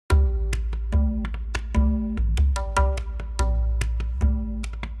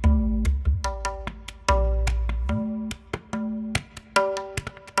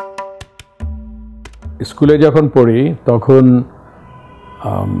স্কুলে যখন পড়ি তখন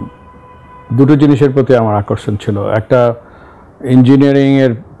দুটো জিনিসের প্রতি আমার আকর্ষণ ছিল। একটা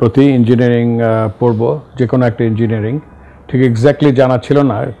ইঞ্জিনিয়ারিংয়ের প্রতি, ইঞ্জিনিয়ারিং পড়ব, যে কোনো একটা ইঞ্জিনিয়ারিং, ঠিক এক্স্যাক্টলি জানা ছিল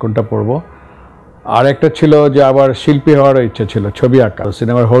না কোনটা পড়ব। আর একটা ছিল যে আবার শিল্পী হওয়ারও ইচ্ছা ছিল, ছবি আঁকা।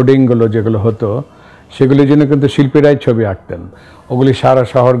 সিনেমার হোর্ডিংগুলো যেগুলো হতো সেগুলির জন্য কিন্তু শিল্পীরাই ছবি আঁকতেন, ওগুলি সারা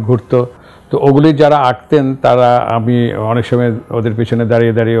শহর ঘুরতো। তো ওগুলি যারা আঁকতেন তারা, আমি অনেক সময় ওদের পিছনে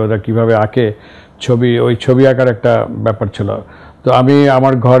দাঁড়িয়ে দাঁড়িয়ে ওরা কীভাবে আঁকে ছবি, ওই ছবি আঁকার একটা ব্যাপার ছিল। তো আমি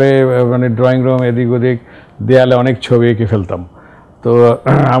আমার ঘরে মানে ড্রয়িং রুম এদিক ওদিক দেয়ালে অনেক ছবি এঁকে ফেলতাম। তো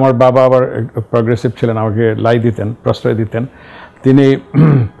আমার বাবা আবার প্রগ্রেসিভ ছিলেন, আমাকে লাই দিতেন, প্রশ্রয় দিতেন। তিনি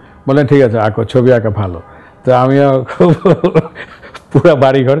বললেন ঠিক আছে আঁকো, ছবি আঁকা ভালো। তো আমিও খুব পুরো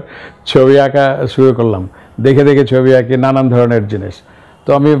বাড়িঘর ছবি আঁকা শুরু করলাম, দেখে দেখে ছবি আঁকি নানান ধরনের জিনিস। তো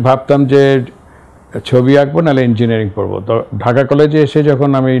আমি ভাবতাম যে ছবি আঁকবো নাহলে ইঞ্জিনিয়ারিং পড়বো। তো ঢাকা কলেজে এসে যখন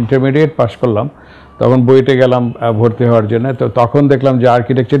আমি ইন্টারমিডিয়েট পাস করলাম তখন বইতে গেলাম ভর্তি হওয়ার জন্য। তো তখন দেখলাম যে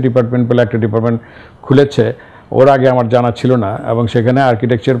আর্কিটেকচার ডিপার্টমেন্ট বলে একটা ডিপার্টমেন্ট খুলেছে, ওর আগে আমার জানা ছিল না, এবং সেখানে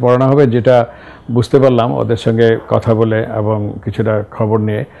আর্কিটেকচার পড়ানো হবে, যেটা বুঝতে পারলাম ওদের সঙ্গে কথা বলে এবং কিছুটা খবর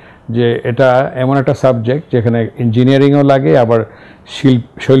নিয়ে, যে এটা এমন একটা সাবজেক্ট যেখানে ইঞ্জিনিয়ারিংও লাগে আবার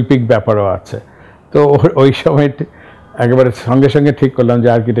শৈল্পিক ব্যাপারও আছে। তো ওই সময় একেবারে সঙ্গে সঙ্গে ঠিক করলাম যে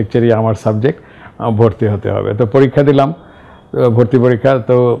আর্কিটেকচারই আমার সাবজেক্ট, ভর্তি হতে হবে। তো পরীক্ষা দিলাম, ভর্তি পরীক্ষা।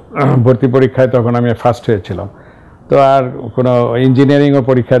 তো ভর্তি পরীক্ষায় তখন আমি ফার্স্ট হয়েছিলাম। তো আর কোনো ইঞ্জিনিয়ারিংও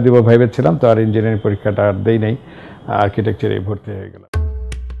পরীক্ষা দিব ভেবেছিলাম, তো আর ইঞ্জিনিয়ারিং পরীক্ষাটা আর দেই নাই, আর্কিটেকচারে ভর্তি হয়ে গেলাম।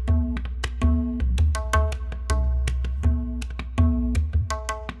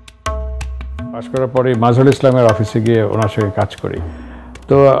 পাস করার পরে নাজমুল ইসলামের অফিসে গিয়ে ওনার সঙ্গে কাজ করি।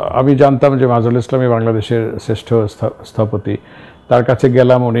 তো আমি জানতাম যে নাজমুল ইসলামই বাংলাদেশের শ্রেষ্ঠ স্থপতি। তার কাছে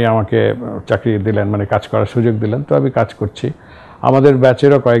গেলাম, উনি আমাকে চাকরি দিলেন, মানে কাজ করার সুযোগ দিলেন। তো আমি কাজ করছি। আমাদের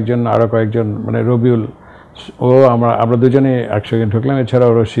ব্যাচেরও আরও কয়েকজন, মানে রবিউল ও আমরা দুজনেই একসঙ্গে ঢুকলাম।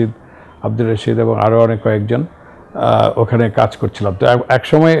 এছাড়াও আব্দুর রশিদ এবং আরও অনেক কয়েকজন ওখানে কাজ করছিলাম। তো এক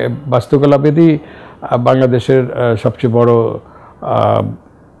সময় বাস্তুকলাবিদই বাংলাদেশের সবচেয়ে বড়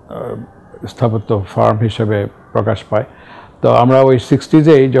স্থাপত্য ফার্ম হিসেবে প্রকাশ পায়। তো আমরা ওই 60s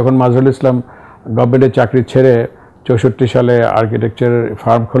যখন নাজমুল ইসলাম গভর্নমেন্টের চাকরি ছেড়ে 64 সালে আর্কিটেকচার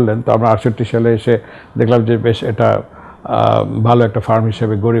ফার্ম খুললেন, তো আমরা 68 সালে এসে দেখলাম যে বেশ এটা ভালো একটা ফার্ম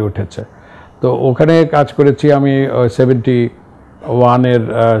হিসেবে গড়ে উঠেছে। তো ওখানে কাজ করেছি আমি 71-এর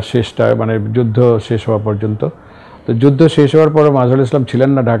শেষটা, মানে যুদ্ধ শেষ হওয়া পর্যন্ত। তো যুদ্ধ শেষ হওয়ার পরে নাজমুল ইসলাম ছিলেন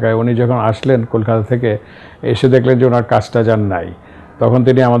না ঢাকায়। উনি যখন আসলেন কলকাতা থেকে, এসে দেখলেন যে ওনার কাজটা যার নাই। তখন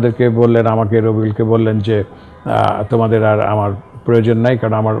তিনি আমাদেরকে বললেন, আমাকে রবিউলকে বললেন যে তোমাদের আর আমার প্রয়োজন নাই,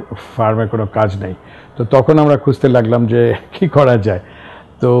 কারণ আমার ফার্মে কোনো কাজ নেই। তো তখন আমরা খুঁজতে লাগলাম যে কি করা যায়।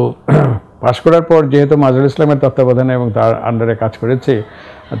 তো পাশ করার পর যেহেতু নাজমুল ইসলামের তত্ত্বাবধানে এবং তার আন্ডারে কাজ করেছি,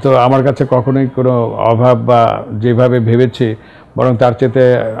 তো আমার কাছে কখনোই কোনো অভাব বা যেভাবে ভেবেছি, বরং তার চেয়ে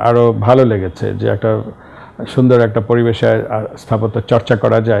আরও ভালো লেগেছে যে একটা সুন্দর একটা পরিবেশে স্থাপত্য চর্চা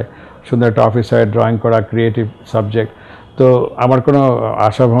করা যায়, সুন্দর একটা অফিসে ড্রয়িং করা, ক্রিয়েটিভ সাবজেক্ট। তো আমার কোনো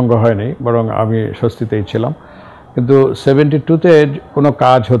আশাভঙ্গ হয়নি, বরং আমি স্বস্তিতেই ছিলাম। কিন্তু 72-তে কোনো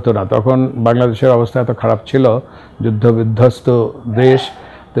কাজ হতো না। তখন বাংলাদেশের অবস্থা এত খারাপ ছিল, যুদ্ধবিধ্বস্ত দেশ।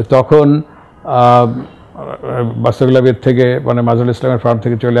 তো তখন বাস্তুকলাবিদ থেকে, মানে নাজমুল ইসলামের ফার্ম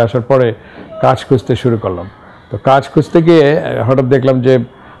থেকে চলে আসার পরে কাজ খুঁজতে শুরু করলাম। তো কাজ খুঁজতে গিয়ে হঠাৎ দেখলাম যে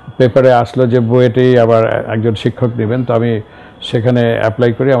পেপারে আসলো যে বুয়েটেই আবার একজন শিক্ষক নেবেন। তো আমি সেখানে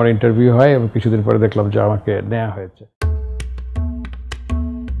অ্যাপ্লাই করি, আমার ইন্টারভিউ হয় এবং কিছুদিন পরে দেখলাম যে আমাকে নেওয়া হয়েছে।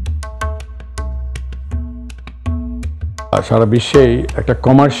 সারা বিশ্বেই একটা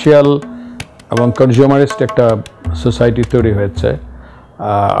কমার্শিয়াল এবং কনজিউমারিস্ট একটা সোসাইটি তৈরি হয়েছে।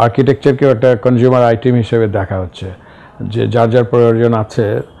 আর্কিটেকচারকেও একটা কনজিউমার আইটেম হিসেবে দেখা হচ্ছে, যে যার যার প্রয়োজন আছে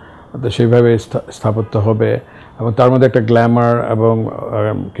তো সেইভাবে স্থাপত্য হবে, এবং তার মধ্যে একটা গ্ল্যামার এবং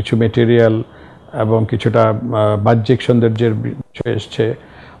কিছু মেটেরিয়াল এবং কিছুটা বাহ্যিক সৌন্দর্যের বিষয় এসছে।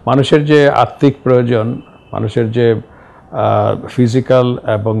 মানুষের যে আত্মিক প্রয়োজন, মানুষের যে ফিজিক্যাল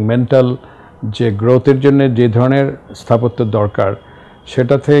এবং মেন্টাল যে গ্রোথের জন্য যে ধরনের স্থাপত্য দরকার,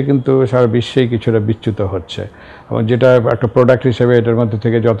 সেটা থেকে কিন্তু সারা বিশ্বেই কিছুটা বিচ্যুত হচ্ছে। এবং যেটা একটা প্রোডাক্ট হিসেবে এটার মধ্যে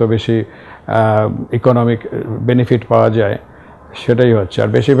থেকে যত বেশি ইকোনমিক বেনিফিট পাওয়া যায় সেটাই হচ্ছে। আর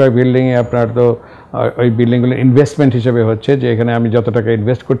বেশিরভাগ বিল্ডিংয়ে আপনার তো ওই বিল্ডিংগুলো ইনভেস্টমেন্ট হিসেবে হচ্ছে, যে এখানে আমি যত টাকা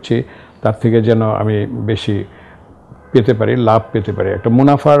ইনভেস্ট করছি তার থেকে যেন আমি বেশি পেতে পারি, লাভ পেতে পারি। একটা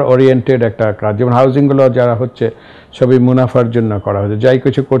মুনাফার ওরিয়েন্টেড একটা কাজ, যেমন হাউজিংগুলো যারা হচ্ছে সবই মুনাফার জন্য করা হচ্ছে। যাই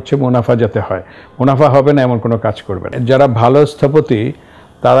কিছু করছে মুনাফা যাতে হয়, মুনাফা হবে না এমন কোনো কাজ করবে না। যারা ভালো স্থপতি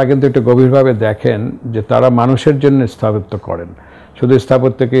তারা কিন্তু একটু গভীরভাবে দেখেন যে তারা মানুষের জন্য স্থাপত্য করেন। শুধু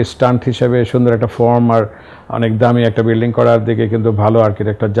স্থাপত্যকে স্টান্ট হিসেবে সুন্দর একটা ফর্ম আর অনেক দামি একটা বিল্ডিং করার দিকে কিন্তু ভালো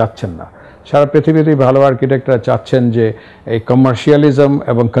আর্কিটেক্টরা যাচ্ছেন না। সারা পৃথিবীতেই ভালো আর্কিটেক্টরা চাচ্ছেন যে এই কমার্শিয়ালিজম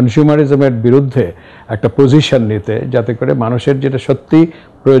এবং কনজিউমারিজমের বিরুদ্ধে একটা পজিশন নিতে, যাতে করে মানুষের যেটা সত্যি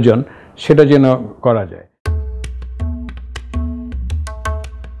প্রয়োজন সেটা যেন করা যায়।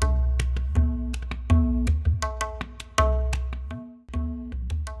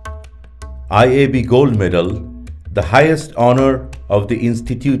 IAB Gold Medal, the highest honor of the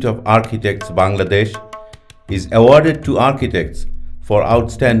Institute of Architects Bangladesh, is awarded to architects for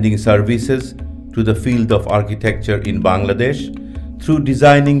outstanding services to the field of architecture in Bangladesh through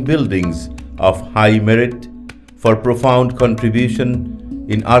designing buildings of high merit, for profound contribution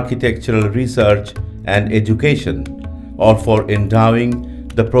in architectural research and education, or for endowing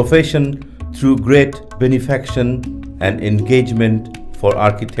the profession through great benefaction and engagement for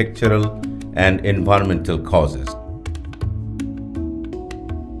architectural and environmental causes.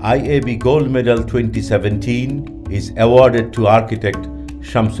 IAB Gold Medal 2017 is awarded to architect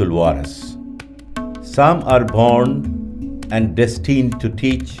Shamsul. Some are born and destined to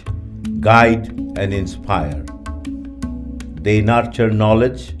teach, guide and inspire. They nurture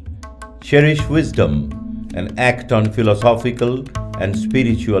knowledge, cherish wisdom and act on philosophical and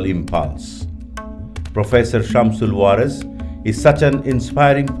spiritual impulse. Professor Shamsul is such an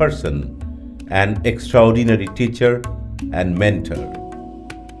inspiring person, an extraordinary teacher and mentor.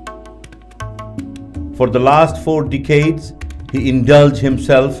 For the last 4 decades, he indulged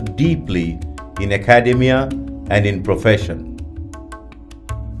himself deeply in academia and in profession.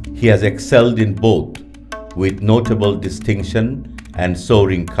 He has excelled in both, with notable distinction and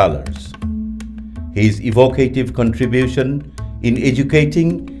soaring colors. His evocative contribution in educating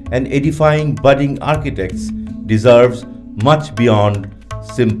and edifying budding architects deserves much beyond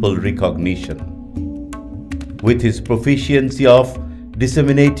simple recognition. With his proficiency of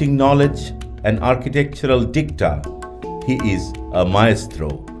disseminating knowledge and architectural dicta, he is a maestro,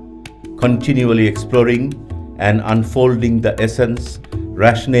 continually exploring and unfolding the essence,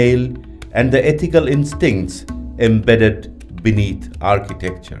 rationale, and the ethical instincts embedded beneath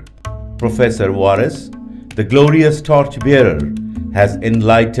architecture. Professor Wares, the glorious torchbearer, has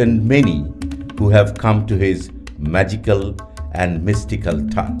enlightened many who have come to his magical and mystical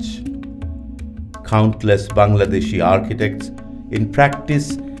touch. Countless Bangladeshi architects in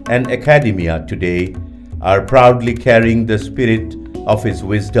practice and academia today are proudly carrying the spirit of his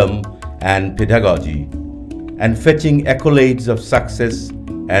wisdom and pedagogy and fetching accolades of success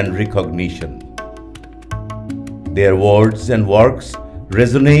and recognition. Their words and works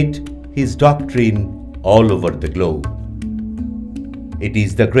resonate his doctrine all over the globe. It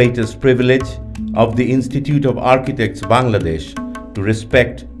is the greatest privilege of the Institute of Architects Bangladesh to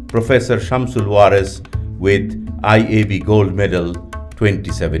respect Professor Shamsul with IAB Gold Medal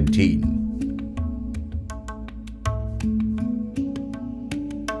 2017.